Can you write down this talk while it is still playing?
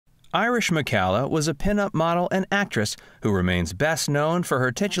Irish McCalla was a pin-up model and actress who remains best known for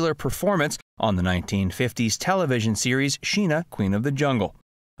her titular performance on the 1950s television series Sheena, Queen of the Jungle.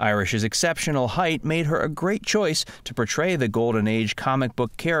 Irish's exceptional height made her a great choice to portray the Golden Age comic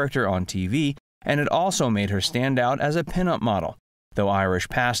book character on TV, and it also made her stand out as a pin-up model. Though Irish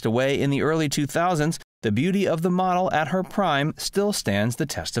passed away in the early 2000s, the beauty of the model at her prime still stands the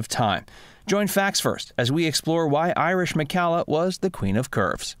test of time. Join Facts First as we explore why Irish McCalla was the Queen of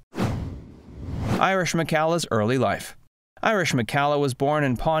Curves. Irish McCalla's early life. Irish McCalla was born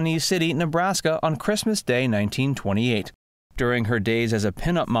in Pawnee City, Nebraska on Christmas Day 1928. During her days as a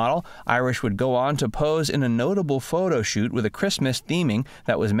pin-up model, Irish would go on to pose in a notable photo shoot with a Christmas theming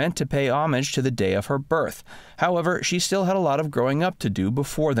that was meant to pay homage to the day of her birth. However, she still had a lot of growing up to do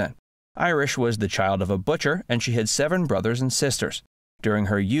before then. Irish was the child of a butcher, and she had 7 brothers and sisters. During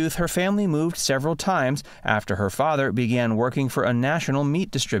her youth, her family moved several times after her father began working for a national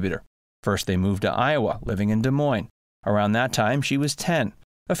meat distributor. First, they moved to Iowa, living in Des Moines. Around that time, she was 10.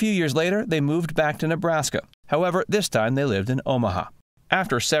 A few years later, they moved back to Nebraska. However, this time they lived in Omaha.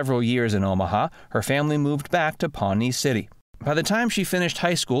 After several years in Omaha, her family moved back to Pawnee City. By the time she finished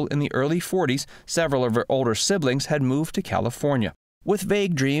high school in the early 40s, several of her older siblings had moved to California. With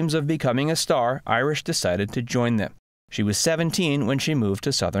vague dreams of becoming a star, Irish decided to join them. She was 17 when she moved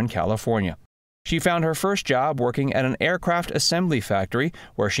to Southern California. She found her first job working at an aircraft assembly factory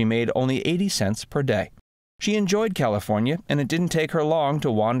where she made only 80 cents per day. She enjoyed California, and it didn't take her long to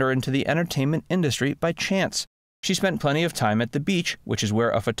wander into the entertainment industry by chance. She spent plenty of time at the beach, which is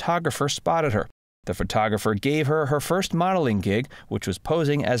where a photographer spotted her. The photographer gave her her first modeling gig, which was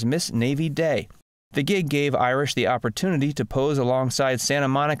posing as Miss Navy Day. The gig gave Irish the opportunity to pose alongside Santa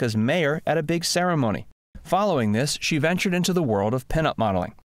Monica's mayor at a big ceremony. Following this, she ventured into the world of pinup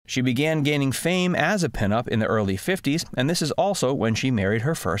modeling. She began gaining fame as a pinup in the early 50s, and this is also when she married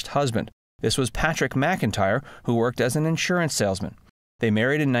her first husband. This was Patrick McIntyre, who worked as an insurance salesman. They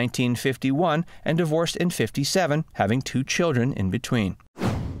married in 1951 and divorced in 1957, having 2 children in between.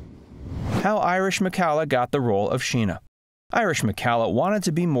 How Irish McCalla got the role of Sheena. Irish McCalla wanted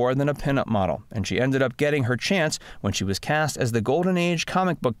to be more than a pinup model, and she ended up getting her chance when she was cast as the Golden Age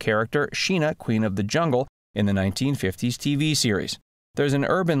comic book character Sheena, Queen of the Jungle, in the 1950s TV series. There's an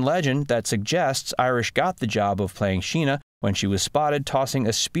urban legend that suggests Irish got the job of playing Sheena when she was spotted tossing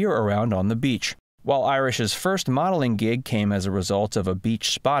a spear around on the beach. While Irish's first modeling gig came as a result of a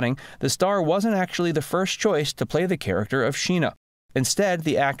beach spotting, the star wasn't actually the first choice to play the character of Sheena. Instead,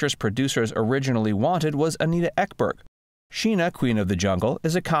 the actress producers originally wanted was Anita Ekberg. Sheena, Queen of the Jungle,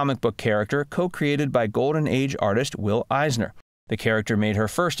 is a comic book character co-created by Golden Age artist Will Eisner. The character made her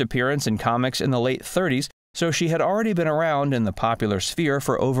first appearance in comics in the late 30s, so she had already been around in the popular sphere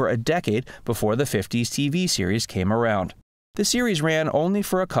for over a decade before the 50s TV series came around. The series ran only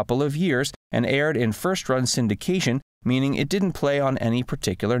for a couple of years and aired in first-run syndication, meaning it didn't play on any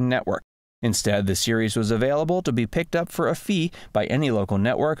particular network. Instead, the series was available to be picked up for a fee by any local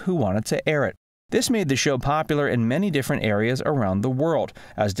network who wanted to air it. This made the show popular in many different areas around the world,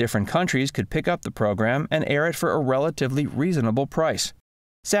 as different countries could pick up the program and air it for a relatively reasonable price.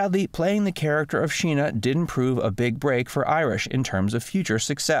 Sadly, playing the character of Sheena didn't prove a big break for Irish in terms of future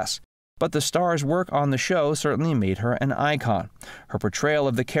success. But the star's work on the show certainly made her an icon. Her portrayal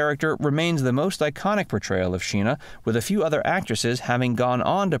of the character remains the most iconic portrayal of Sheena, with a few other actresses having gone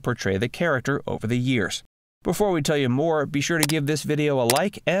on to portray the character over the years. Before we tell you more, be sure to give this video a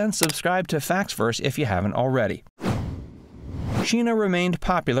like and subscribe to Facts First if you haven't already. Sheena remained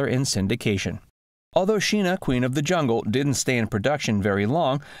popular in syndication. Although Sheena, Queen of the Jungle, didn't stay in production very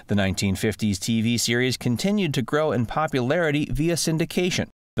long, the 1950s TV series continued to grow in popularity via syndication.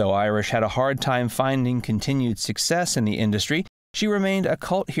 Though Irish had a hard time finding continued success in the industry, she remained a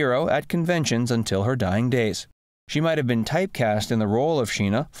cult hero at conventions until her dying days. She might have been typecast in the role of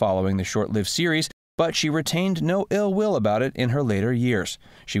Sheena following the short-lived series, but she retained no ill will about it in her later years.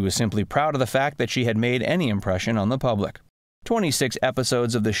 She was simply proud of the fact that she had made any impression on the public. 26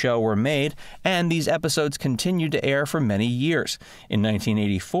 episodes of the show were made, and these episodes continued to air for many years. In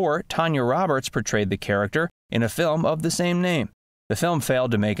 1984, Tanya Roberts portrayed the character in a film of the same name. The film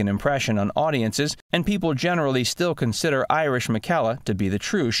failed to make an impression on audiences, and people generally still consider Irish McCalla to be the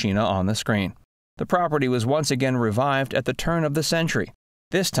true Sheena on the screen. The property was once again revived at the turn of the century.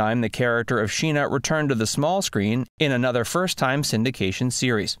 This time, the character of Sheena returned to the small screen in another first-time syndication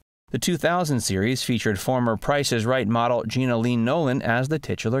series. The 2000 series featured former Price is Right model Gina Lee Nolan as the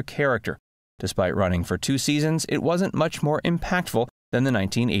titular character. Despite running for 2 seasons, it wasn't much more impactful than the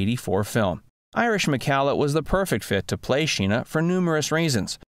 1984 film. Irish McCalla was the perfect fit to play Sheena for numerous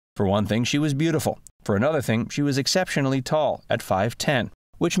reasons. For one thing, she was beautiful. For another thing, she was exceptionally tall, at 5'10".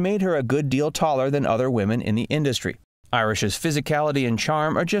 which made her a good deal taller than other women in the industry. Irish's physicality and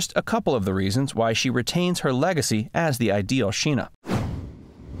charm are just a couple of the reasons why she retains her legacy as the ideal Sheena.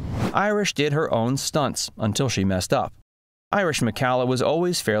 Irish did her own stunts until she messed up. Irish McCalla was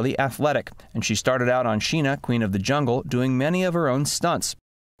always fairly athletic, and she started out on Sheena, Queen of the Jungle, doing many of her own stunts.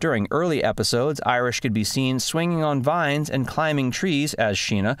 During early episodes, Irish could be seen swinging on vines and climbing trees as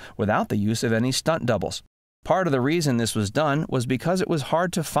Sheena without the use of any stunt doubles. Part of the reason this was done was because it was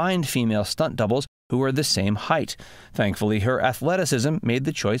hard to find female stunt doubles who were the same height. Thankfully, her athleticism made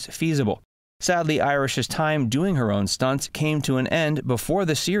the choice feasible. Sadly, Irish's time doing her own stunts came to an end before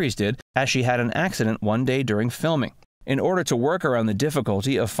the series did, as she had an accident one day during filming. In order to work around the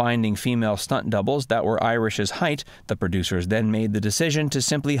difficulty of finding female stunt doubles that were Irish's height, the producers then made the decision to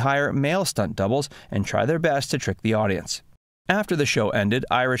simply hire male stunt doubles and try their best to trick the audience. After the show ended,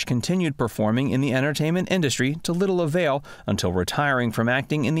 Irish continued performing in the entertainment industry to little avail until retiring from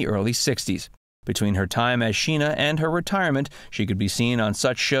acting in the early 60s. Between her time as Sheena and her retirement, she could be seen on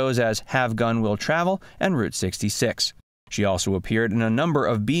such shows as Have Gun Will Travel and Route 66. She also appeared in a number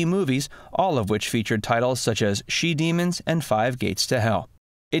of B movies, all of which featured titles such as She-Demons and 5 Gates to Hell.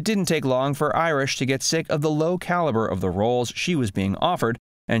 It didn't take long for Irish to get sick of the low caliber of the roles she was being offered,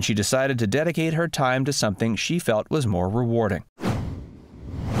 and she decided to dedicate her time to something she felt was more rewarding.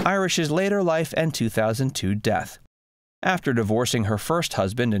 Irish's later life and 2002 death. After divorcing her first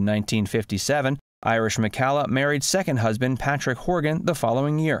husband in 1957, Irish McCalla married second husband Patrick Horgan the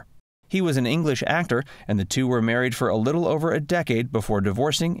following year. He was an English actor, and the two were married for a little over a decade before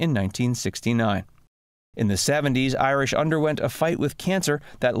divorcing in 1969. In the 70s, Irish underwent a fight with cancer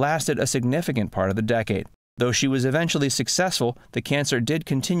that lasted a significant part of the decade. Though she was eventually successful, the cancer did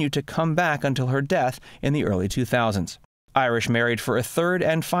continue to come back until her death in the early 2000s. Irish married for a third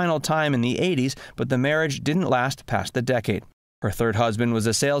and final time in the 80s, but the marriage didn't last past the decade. Her third husband was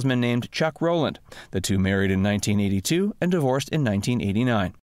a salesman named Chuck Rowland. The two married in 1982 and divorced in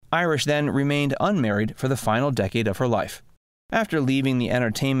 1989. Irish then remained unmarried for the final decade of her life. After leaving the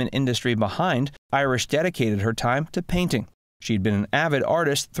entertainment industry behind, Irish dedicated her time to painting. She'd been an avid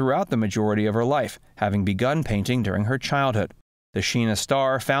artist throughout the majority of her life, having begun painting during her childhood. The Sheena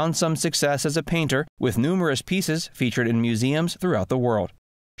star found some success as a painter, with numerous pieces featured in museums throughout the world.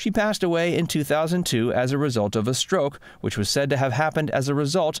 She passed away in 2002 as a result of a stroke, which was said to have happened as a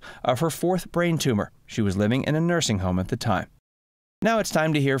result of her fourth brain tumor. She was living in a nursing home at the time. Now it's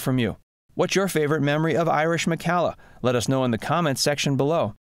time to hear from you. What's your favorite memory of Irish McCalla? Let us know in the comments section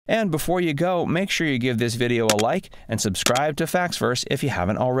below. And before you go, make sure you give this video a like and subscribe to Factsverse if you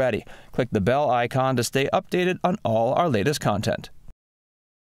haven't already. Click the bell icon to stay updated on all our latest content.